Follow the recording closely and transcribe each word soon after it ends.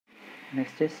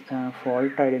Next is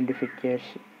fault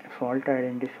identification. Fault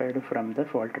identified from the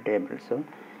fault table. So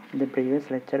in the previous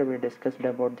lecture we discussed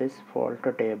about this fault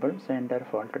table. So in the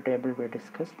fault table we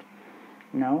discussed.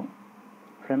 Now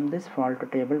from this fault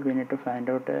table we need to find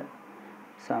out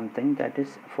something, that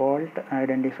is fault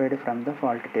identified from the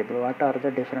fault table. What are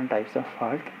the different types of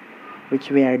fault which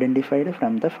we identified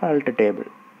from the fault table?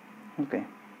 Okay,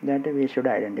 that we should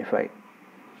identify.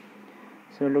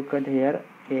 So look at here,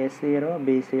 A0,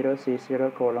 B0,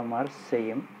 C0 column are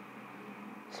same.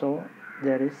 So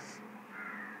there is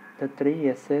the three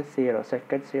SA0,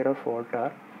 second 0 fault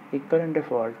are equivalent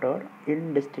fault or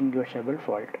indistinguishable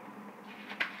fault.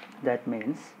 That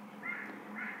means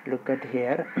look at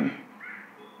here,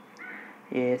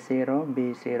 A0,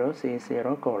 B0, C0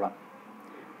 column.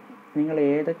 നിങ്ങൾ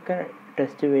ഏതൊക്കെ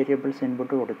test variables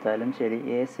input കൊടുത്താലും ശരി,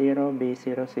 A0,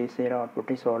 B0, C0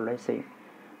 output is always same.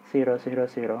 0 0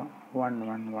 0 1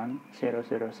 1 1 0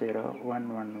 0 0 1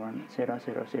 1 1 0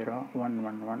 0 0 1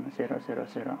 1 1 0 0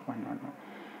 0 1 1 1.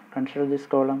 Consider this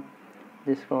column,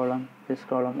 this column, this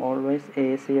column. Always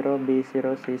A0, B0,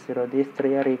 C0. These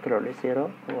three are equal only. 0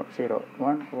 0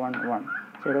 1 1 1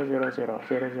 0 0 0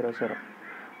 0 0 0.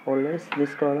 Always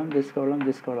this column, this column,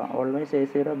 this column. Always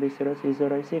A0, B0,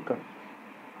 C0 is equal.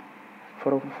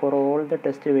 For all the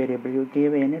test variable, you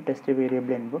give any test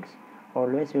variable inputs,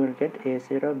 always you will get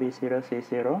A0, B0,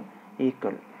 C0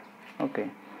 equal. Okay,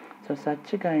 so such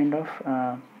kind of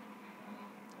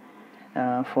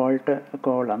fault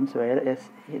columns where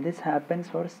this happens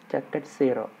for stuck at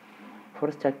 0.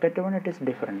 For stuck at 1 it is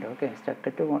different. Okay, stuck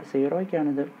at 0 ആണ്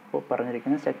ഇത്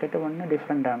പറഞ്ഞിരിക്കുന്നത്, stuck at 1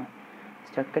 different ആണ്,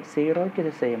 stuck at 0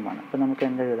 ഇത് same ആണ്. അപ്പോൾ നമുക്ക്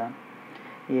എന്ത് എഴുതാം?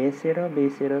 A0,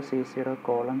 B0, C0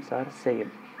 columns are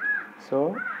same. So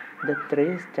the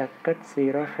three stuck at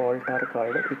 0 fault are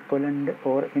called equivalent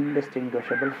or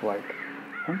indistinguishable fault.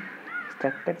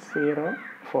 Stuck at 0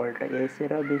 fault,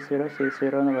 A0, B0,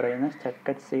 C0 എന്ന് പറയുന്ന stuck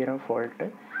at 0 fault,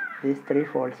 these three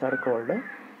faults are called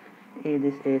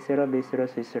this A0, B0,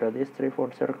 C0. These three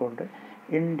faults are called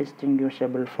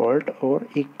indistinguishable fault or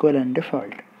equivalent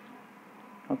fault.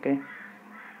 Okay.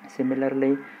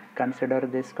 Similarly, consider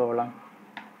this column,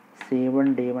 C1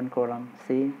 D1 column.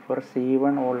 See, for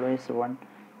C1 always 1,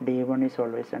 D1 is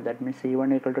always 1. That means C1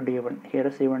 equal to D1. Here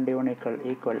C1 D1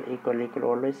 equal.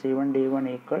 Always C1 D1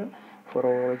 equal for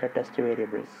all the test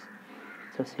variables.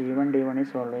 So C1 D1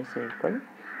 is always equal.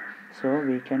 So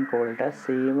we can call it as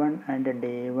C1 and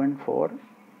D1 for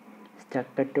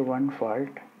stuck at 1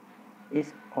 fault is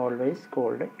always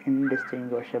called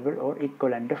indistinguishable or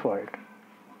equivalent fault.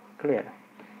 Clear?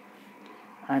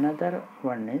 Another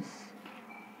one is,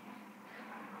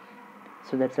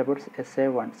 so that's about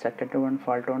SA1, stuck at 1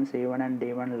 fault on C1 and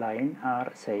D1 line are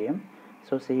same.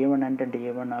 So C1 and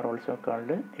D1 are also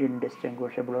called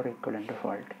indistinguishable or equivalent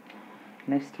fault.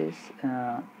 Next is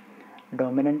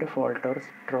dominant fault or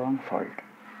strong fault.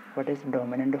 What is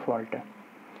dominant fault?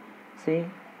 See,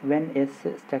 when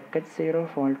stuck at 0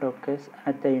 fault occurs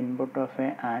at the input of a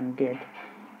AND gate,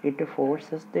 it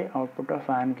forces the output of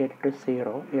AND gate to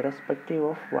 0 irrespective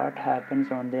of what happens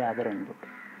on the other input.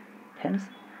 Hence,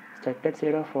 stuck at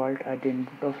 0 fault at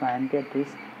input of AND gate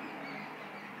is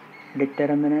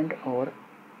dominant or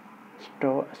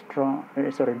strong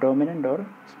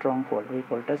fault. We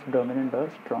call it as dominant or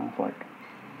strong fault.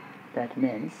 That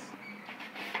means,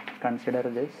 consider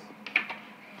this.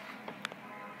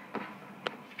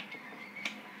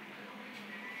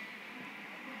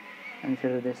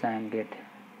 Consider this AND gate.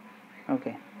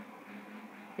 Okay.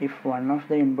 If one of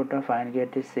the input of AND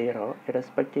gate is 0,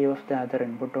 irrespective of the other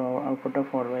input or output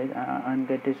of always AND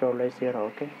gate is always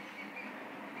 0. Okay.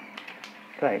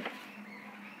 Right.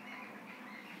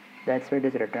 That's why it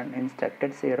is written in stuck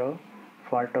at 0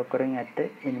 fault occurring at the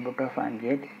input of AND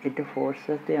gate, it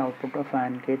forces the output of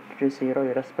AND gate to 0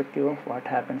 irrespective of what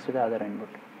happens to the other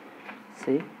input.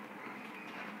 See,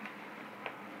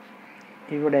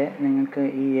 ഇവിടെ നിങ്ങൾക്ക്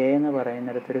ഈ A എന്ന്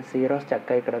പറയുന്നിടത്തൊരു 0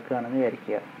 സ്റ്റക്കായി കിടക്കുകയാണെന്ന്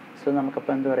വിചാരിക്കുക. So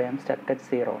നമുക്കപ്പോൾ എന്ത് പറയാം? Stuck at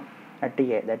 0 at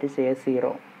A, that is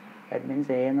A0. That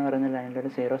means A എന്ന് പറയുന്ന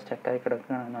ലൈനിലൊരു 0 സ്റ്റക്കായി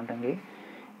കിടക്കുകയാണെന്നുണ്ടെങ്കിൽ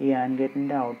ഈ ആൻഡ്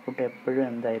ഗേറ്റിൻ്റെ ഔട്ട്പുട്ട് എപ്പോഴും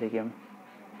എന്തായിരിക്കും?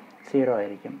 0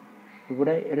 ആയിരിക്കും.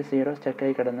 ഇവിടെ ഒരു 0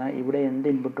 സ്റ്റക്കായി കിടന്നാൽ ഇവിടെ എന്ത്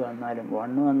ഇൻപുട്ട് വന്നാലും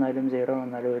 1 വന്നാലും 0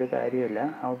 വന്നാലും ഒരു കാര്യമില്ല,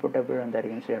 ഔട്ട്പുട്ട് എപ്പോഴും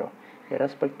എന്തായിരിക്കും? 0.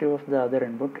 Irrespective of the other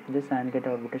input this and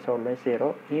gate output is always 0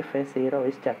 if A 0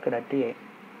 is സ്റ്റക്ക്ഡ് at A.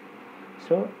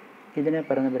 So ഇതിനെ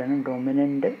പറയുന്ന പേരാണ്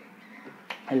ഡൊമിനൻ്റ്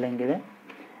അല്ലെങ്കിൽ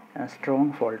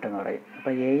സ്ട്രോങ് ഫോൾട്ട് എന്ന് പറയും.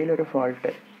 അപ്പോൾ എയിലൊരു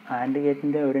ഫോൾട്ട്, ആൻഡ്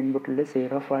ഗേറ്റിൻ്റെ ഒരു ഇൻപുട്ടിൽ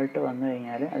 0 ഫോൾട്ട് വന്നു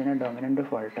കഴിഞ്ഞാൽ അതിനെ ഡൊമിനൻ്റ്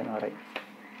ഫോൾട്ട് എന്ന് പറയും.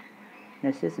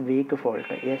 Next is week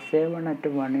fault. SA1 at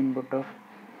 1 input of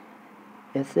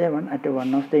SA1 at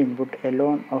one of the input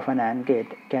alone of an AND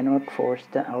gate cannot force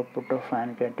the output of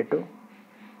AND gate to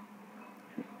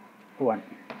 1.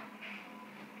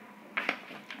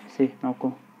 See, നോക്കൂ,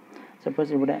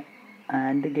 suppose ഇവിടെ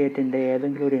and ഗേറ്റിൻ്റെ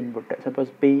ഏതെങ്കിലും ഒരു input,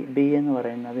 suppose B എന്ന്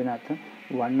പറയുന്നതിനകത്ത്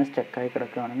 1 സ്റ്റക്കായി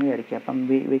കിടക്കുകയാണെന്ന് വിചാരിക്കുക. അപ്പം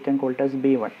we can call it as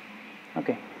B1.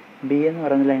 Okay, B എന്ന്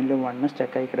പറയുന്ന ലൈനിൽ 1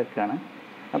 സ്റ്റക്കായി കിടക്കുകയാണ്.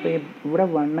 അപ്പോൾ ഇവിടെ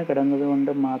 1 കിടന്നത്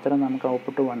കൊണ്ട് മാത്രം നമുക്ക്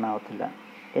ഔട്ട്പുട്ട് 1 ആവത്തില്ല.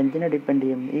 എന്തിനെ ഡിപ്പെൻഡ്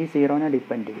ചെയ്യും? ഈ 0നെ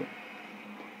ഡിപ്പെൻഡ് ചെയ്യും.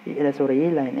 ഈ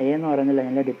ലൈൻ എ എന്ന് പറയുന്ന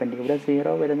ലൈനിലെ ഡിപ്പെൻഡ് ചെയ്യും. ഇവിടെ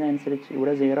 0 വരുന്നതനുസരിച്ച്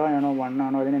ഇവിടെ 0 ആണോ 1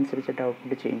 ആണോ അതിനനുസരിച്ചിട്ട്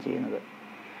ഔട്ട്പുട്ട് ചേഞ്ച് ചെയ്യുന്നത്.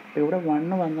 അപ്പോൾ ഇവിടെ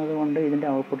 1 വന്നതുകൊണ്ട് ഇതിൻ്റെ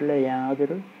ഔട്ട്പുട്ടിൽ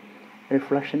യാതൊരു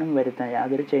റിഫ്ലക്ഷനും വരുത്താൻ,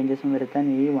 യാതൊരു ചേഞ്ചസും വരുത്താൻ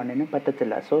ഈ 1ന്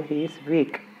പറ്റത്തില്ല. So he is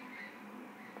week.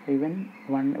 Even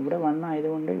ഇവിടെ 1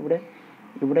 ആയതുകൊണ്ട്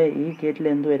ഇവിടെ ഈ ഗേറ്റിൽ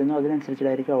എന്ത് വരുന്നോ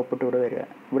അതിനനുസരിച്ചിട്ടായിരിക്കും ഔട്ട്പുട്ട് ഇവിടെ വരിക.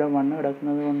 ഇവിടെ 1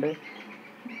 കിടക്കുന്നത് കൊണ്ട്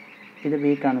ഇത്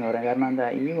വീക്കാണെന്ന് പറയാം. കാരണം എന്താ,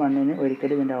 ഈ 1ന്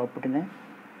ഒരിക്കലും ഇതിൻ്റെ ഔട്ട്പുട്ടിനെ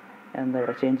എന്താ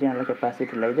പറയുക ചേഞ്ച് ചെയ്യാനുള്ള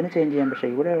കപ്പാസിറ്റി ഇല്ല. ഇതിന് ചേഞ്ച് ചെയ്യാം, പക്ഷേ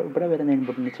ഇവിടെ വരുന്ന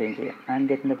ഇൻപുട്ടിന് ചേഞ്ച് ചെയ്യാം. ആൻഡ്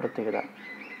ഗേറ്റിൻ്റെ പ്രത്യേകത.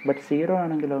 ബട്ട് 0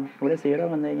 ആണെങ്കിലോ, ഇവിടെ 0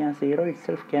 വന്നു കഴിഞ്ഞാൽ 0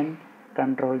 itself can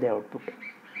control the output.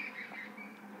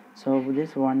 So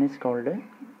this one is called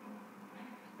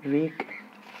week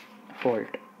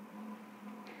fault.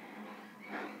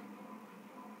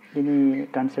 ഇനി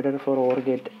consider four or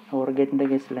gate. Or ഗേറ്റിൻ്റെ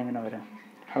കേസിൽ എങ്ങനെ വരാം?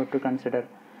 How to consider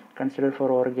four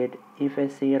or gate. If A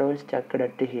 0 is stuck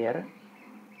at here,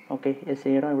 okay, A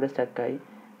 0 ഇവിടെ സ്റ്റക്കായി.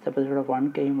 Suppose ഇവിടെ 1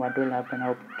 came, what will happen?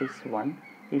 Output is 1.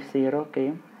 If 0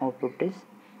 came, output is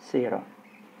 0.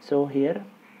 So here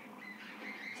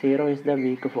 0 is the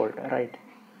weak fault, right?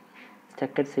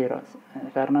 Stuck at 0.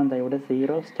 കാരണം എന്താ, ഇവിടെ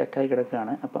 0 സ്റ്റക്കായി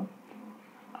കിടക്കുകയാണ്. അപ്പം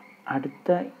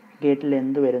അടുത്ത ഗേറ്റിൽ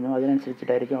എന്ത് വരുന്നു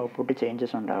അതിനനുസരിച്ചിട്ടായിരിക്കും ഔട്ട്പുട്ട്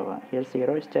ചേഞ്ചസ് ഉണ്ടാവുക. Here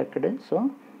 0 is stucked, so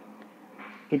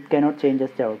it cannot change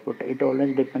the output. It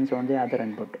always depends on the other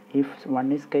input. If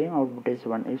 1 is came, output is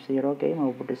 1. If 0 came,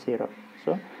 output is 0. So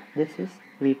this is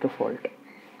weak fault.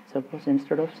 Suppose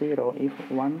instead of 0, if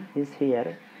 1 is here,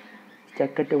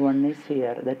 stuck at 1 is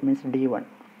here, that means D1.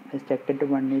 Stuck at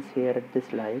 1 is here at this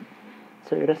line.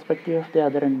 So irrespective of the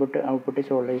other input, output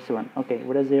is always 1. Okay,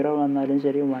 ഇവിടെ 0 വന്നാലും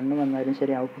ശരി 1 വന്നാലും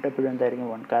ശരി output എപ്പോഴും എന്തായിരിക്കും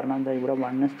 1. കാരണം എന്താ, ഇവിടെ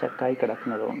 1 സ്റ്റക്കായി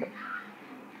കിടക്കുന്നതുകൊണ്ട്.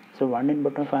 So one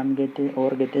input of AND gate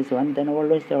OR gate is 1, then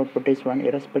always the output is 1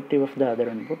 irrespective of the other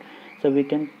input. So we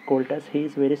can call it as he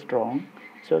is very strong.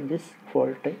 So this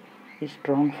fault is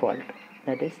strong fault.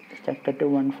 That is, stuck at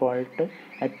 1 fault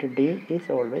at D is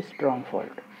always strong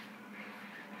fault.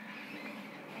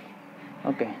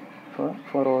 Okay,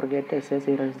 for OR gate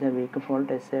SA0 is the weak fault,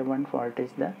 SA1 fault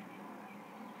is the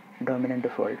dominant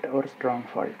fault or strong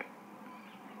fault.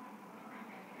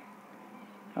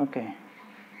 Okay.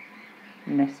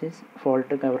 Next is fault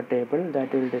cover table,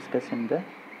 that we will discuss in the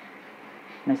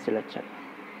next lecture.